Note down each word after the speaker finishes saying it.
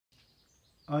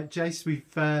Jace, we've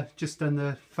just done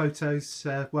the photos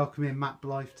welcoming Mat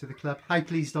Blythe to the club. How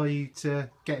pleased are you to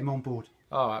get him on board?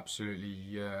 Oh,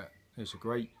 absolutely. It's a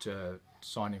great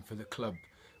signing for the club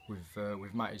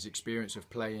with Matty's experience of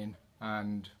playing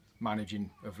and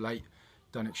managing of late.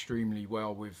 Done extremely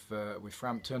well with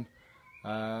Frampton,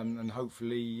 and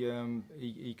hopefully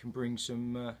he can bring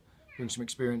some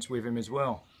experience with him as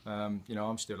well. You know,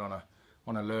 I'm still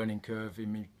on a learning curve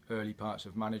in the early parts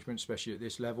of management, especially at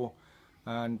this level,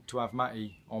 and to have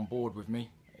Matty on board with me,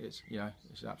 it's an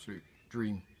absolute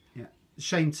dream. Yeah,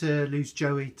 shame to lose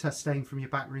Joey Tustain from your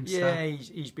backroom staff. Yeah,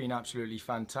 he's been absolutely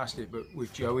fantastic, but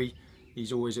with Joey,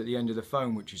 he's always at the end of the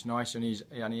phone, which is nice, and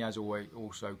he has always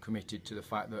also committed to the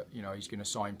fact that, you know, he's going to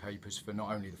sign papers for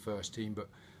not only the first team but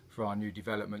for our new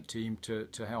development team to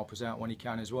help us out when he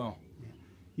can as well. Yeah.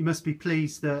 You must be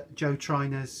pleased that Joe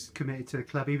Triner's committed to the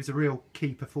club. He was a real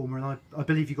key performer, and I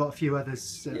believe you've got a few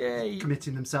others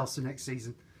committing themselves to next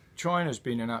season. Triner's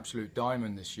been an absolute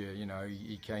diamond this year. You know,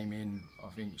 he came in, I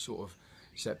think, sort of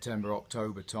September,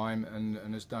 October time,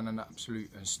 and has done an absolute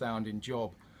astounding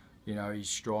job. You know, he's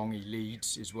strong, he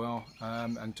leads as well,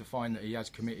 and to find that he has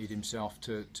committed himself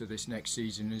to this next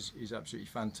season is absolutely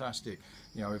fantastic.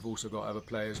 You know, we've also got other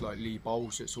players like Lee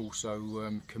Bowles that's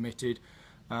also committed,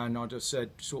 and I just said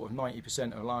sort of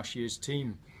 90% of last year's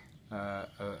team are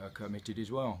committed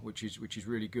as well, which is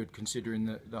really good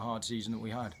considering the hard season that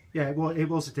we had. Yeah, well, it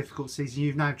was a difficult season.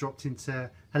 You've now dropped into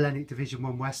Hellenic Division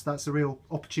 1 West. That's a real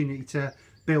opportunity to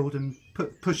build and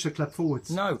push the club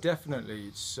forwards. No, definitely.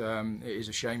 It is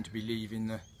a shame to be leaving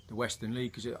the Western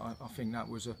League, because I think that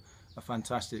was a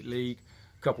fantastic league,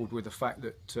 coupled with the fact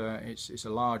that it's a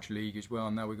large league as well,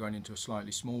 and now we're going into a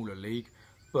slightly smaller league.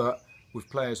 But with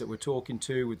players that we're talking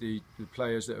to, with the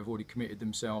players that have already committed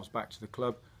themselves back to the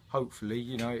club, hopefully,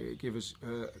 you know, it gives us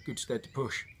a good stead to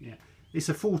push. Yeah, it's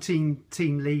a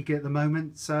 14-team league at the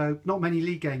moment, so not many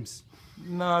league games.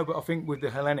 No, but I think with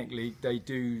the Hellenic League, they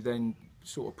do then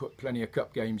sort of put plenty of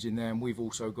cup games in there, and we've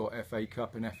also got FA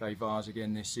Cup and FA Vars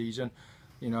again this season.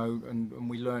 You know, and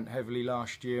we learnt heavily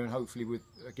last year, and hopefully with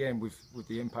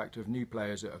the impact of new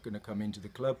players that are going to come into the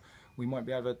club, we might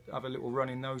be able to have a little run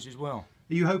in those as well.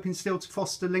 Are you hoping still to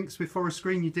foster links with Forest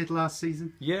Green? You did last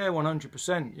season. Yeah,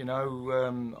 100%. You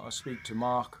know, I speak to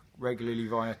Mark regularly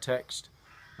via text.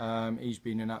 He's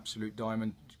been an absolute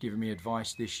diamond, giving me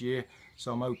advice this year,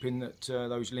 so I'm hoping that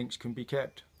those links can be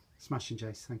kept. Smashing,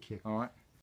 Jace. Thank you. All right.